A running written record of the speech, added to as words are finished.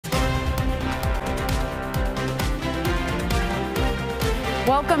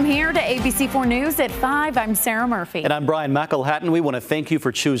Welcome here to ABC4 News at 5. I'm Sarah Murphy. And I'm Brian McElhatton. We want to thank you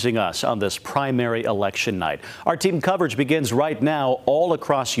for choosing us on this primary election night. Our team coverage begins right now all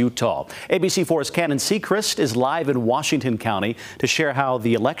across Utah. ABC4's Cannon Seacrest is live in Washington County to share how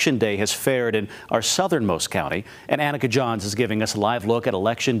the election day has fared in our southernmost county. And Annika Johns is giving us a live look at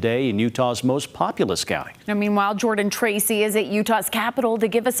election day in Utah's most populous county. Now, meanwhile, Jordan Tracy is at Utah's Capitol to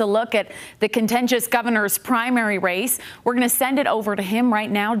give us a look at the contentious governor's primary race. We're going to send it over to him right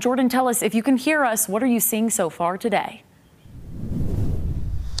now. Jordan, tell us, if you can hear us, what are you seeing so far today?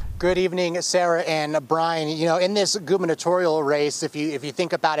 Good evening, Sarah and Brian. You know, in this gubernatorial race, if you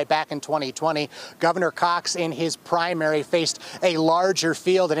think about it, back in 2020, Governor Cox in his primary faced a larger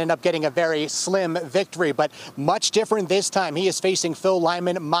field and ended up getting a very slim victory. But much different this time. He is facing Phil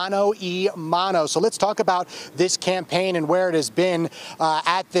Lyman mano a mano. So let's talk about this campaign and where it has been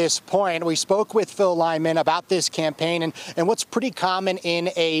at this point. We spoke with Phil Lyman about this campaign and what's pretty common in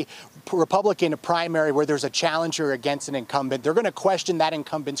a Republican primary where there's a challenger against an incumbent. They're going to question that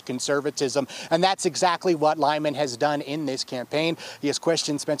incumbent's conservatism, and that's exactly what Lyman has done in this campaign. He has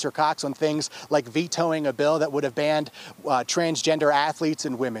questioned Spencer Cox on things like vetoing a bill that would have banned transgender athletes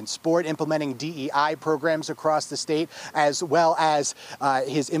in women's sport, implementing DEI programs across the state, as well as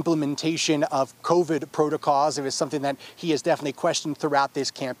his implementation of COVID protocols. It was something that he has definitely questioned throughout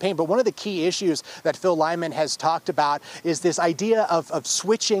this campaign. But one of the key issues that Phil Lyman has talked about is this idea of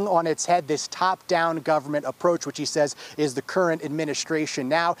switching on its head this top-down government approach, which he says is the current administration.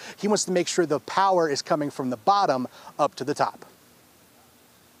 Now, he wants to make sure the power is coming from the bottom up to the top.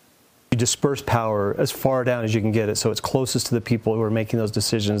 You disperse power as far down as you can get it, so it's closest to the people who are making those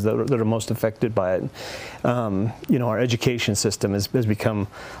decisions that are most affected by it. You know, our education system has become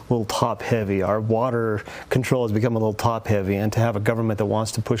a little top-heavy. Our water control has become a little top-heavy, and to have a government that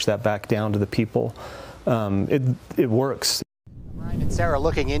wants to push that back down to the people, it works. And Sarah,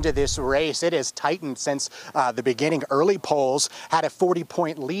 looking into this race, it has tightened since the beginning. Early polls had a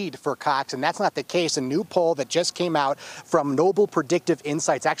 40-point lead for Cox, and that's not the case. A new poll that just came out from Noble Predictive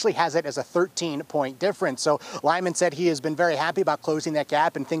Insights actually has it as a 13-point difference. So Lyman said he has been very happy about closing that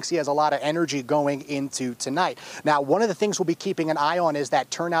gap and thinks he has a lot of energy going into tonight. Now, one of the things we'll be keeping an eye on is that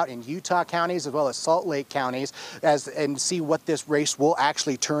turnout in Utah counties as well as Salt Lake counties, and see what this race will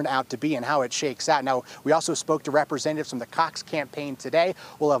actually turn out to be and how it shakes out. Now, we also spoke to representatives from the Cox campaign today.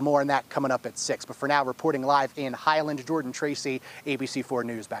 We'll have more on that coming up at 6. But for now, reporting live in Highland, Jordan Tracy, ABC4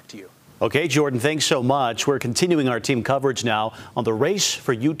 News. Back to you. Okay, Jordan, thanks so much. We're continuing our team coverage now on the race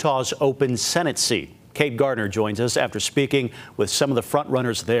for Utah's open Senate seat. Kate Gardner joins us after speaking with some of the front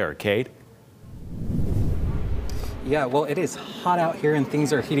runners there. Kate? Yeah, well, it is hot out here and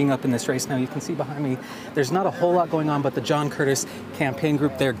things are heating up in this race. Now, you can see behind me, there's not a whole lot going on, but the John Curtis campaign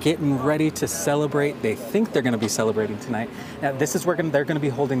group, they're getting ready to celebrate. They think they're going to be celebrating tonight. Now, this is where they're going to be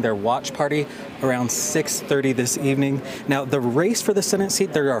holding their watch party around 6:30 this evening. Now, the race for the Senate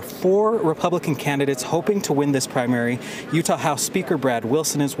seat, there are 4 Republican candidates hoping to win this primary. Utah House Speaker Brad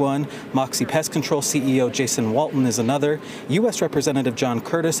Wilson is one, Moxie Pest Control CEO Jason Walton is another, U.S. Representative John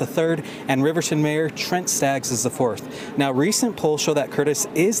Curtis a third, and Riverton Mayor Trent Staggs is the fourth. Now, recent polls show that Curtis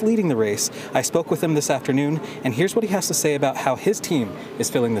is leading the race. I spoke with him this afternoon, and here's what he has to say about how his team is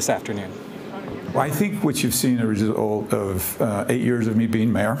feeling this afternoon. Well, I think what you've seen is a result of 8 years of me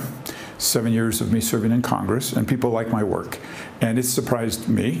being mayor, 7 years of me serving in Congress, and people like my work. And it's surprised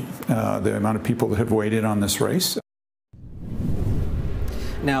me, the amount of people that have weighed in on this race.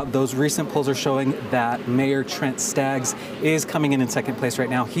 Now, those recent polls are showing that Mayor Trent Staggs is coming in second place right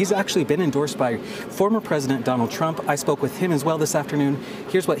now. He's actually been endorsed by former President Donald Trump. I spoke with him as well this afternoon.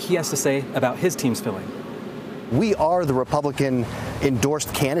 Here's what he has to say about his team's feeling. We are the Republican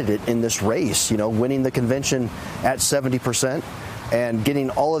endorsed candidate in this race, you know, winning the convention at 70% and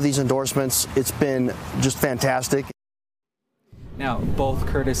getting all of these endorsements. It's been just fantastic. Now, both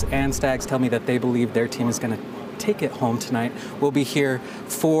Curtis and Staggs tell me that they believe their team is going to take it home tonight. We'll be here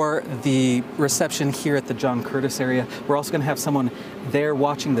for the reception here at the John Curtis area. We're also going to have someone there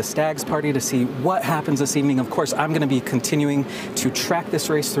watching the Staggs party to see what happens this evening. Of course, I'm going to be continuing to track this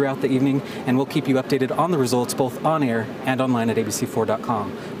race throughout the evening, and we'll keep you updated on the results both on air and online at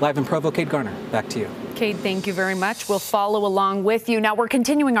abc4.com. Live in Provo, Kate Garner, back to you. Kate, thank you very much. We'll follow along with you. Now, we're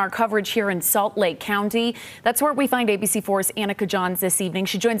continuing our coverage here in Salt Lake County. That's where we find ABC4's Annika Johns this evening.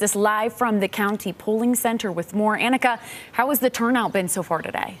 She joins us live from the county polling center with more. Annika, how has the turnout been so far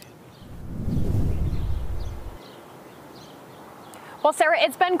today? Well, Sarah,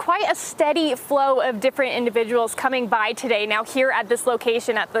 it's been quite a steady flow of different individuals coming by today. Now here at this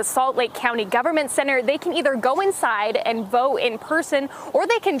location at the Salt Lake County Government Center, they can either go inside and vote in person, or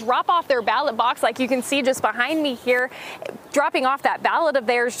they can drop off their ballot box like you can see just behind me here. Dropping off that ballot of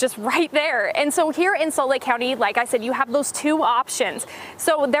theirs just right there. And so here in Salt Lake County, like I said, you have those two options.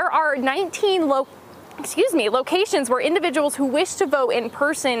 So there are 19 locations where individuals who wish to vote in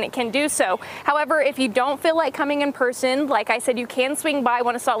person can do so. However, if you don't feel like coming in person, like I said, you can swing by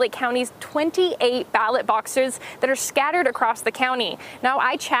one of Salt Lake County's 28 ballot boxes that are scattered across the county. Now,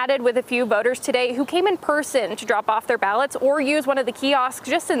 I chatted with a few voters today who came in person to drop off their ballots or use one of the kiosks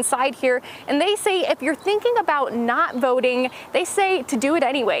just inside here, and they say if you're thinking about not voting, they say to do it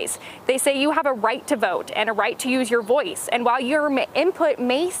anyways. They say you have a right to vote and a right to use your voice, and while your input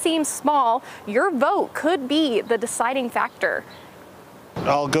may seem small, your vote could be the deciding factor.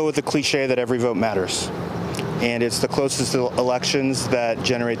 I'll go with the cliche that every vote matters. And it's the closest elections that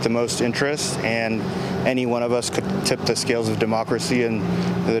generate the most interest, and any one of us could tip the scales of democracy in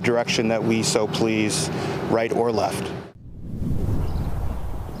the direction that we so please, right or left.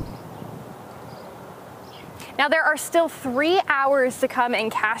 Now, there are still 3 hours to come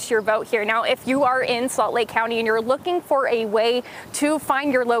and cast your vote here. Now, if you are in Salt Lake County and you're looking for a way to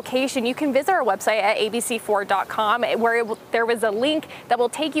find your location, you can visit our website at abc4.com, where there was a link that will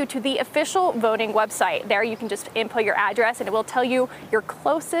take you to the official voting website. There you can just input your address and it will tell you your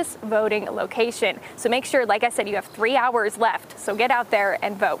closest voting location. So make sure, like I said, you have 3 hours left. So get out there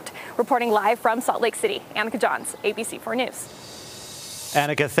and vote. Reporting live from Salt Lake City, Annika Johns, ABC4 News.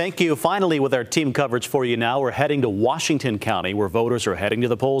 Annika, thank you. Finally, with our team coverage for you now, we're heading to Washington County, where voters are heading to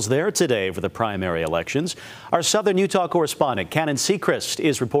the polls there today for the primary elections. Our Southern Utah correspondent, Cannon Seacrest,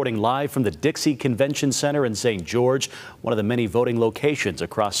 is reporting live from the Dixie Convention Center in St. George, one of the many voting locations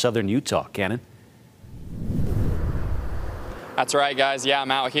across Southern Utah. Cannon? That's right, guys. Yeah, I'm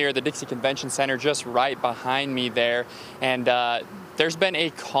out here at the Dixie Convention Center just right behind me there. And there's been a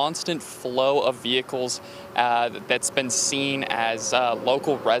constant flow of vehicles that's been seen as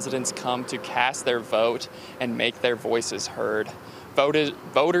local residents come to cast their vote and make their voices heard.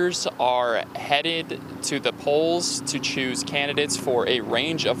 Voters are headed to the polls to choose candidates for a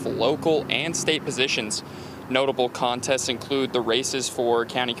range of local and state positions. Notable contests include the races for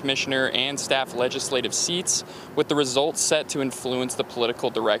county commissioner and staff legislative seats, with the results set to influence the political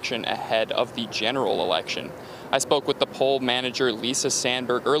direction ahead of the general election. I spoke with the poll manager Lisa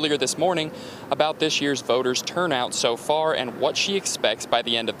Sandberg earlier this morning about this year's voters' turnout so far and what she expects by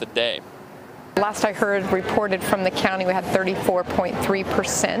the end of the day. Last I heard reported from the county, we had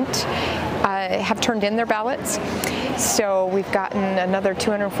 34.3% have turned in their ballots. So we've gotten another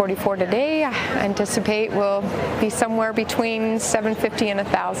 244 today. I anticipate we'll be somewhere between 750 and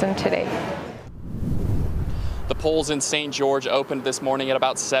 1,000 today. The polls in St. George opened this morning at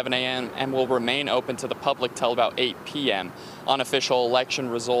about 7 a.m. and will remain open to the public till about 8 p.m. Unofficial election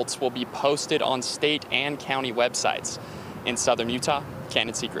results will be posted on state and county websites. In Southern Utah,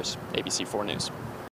 Cannon Seacrest, ABC4 News.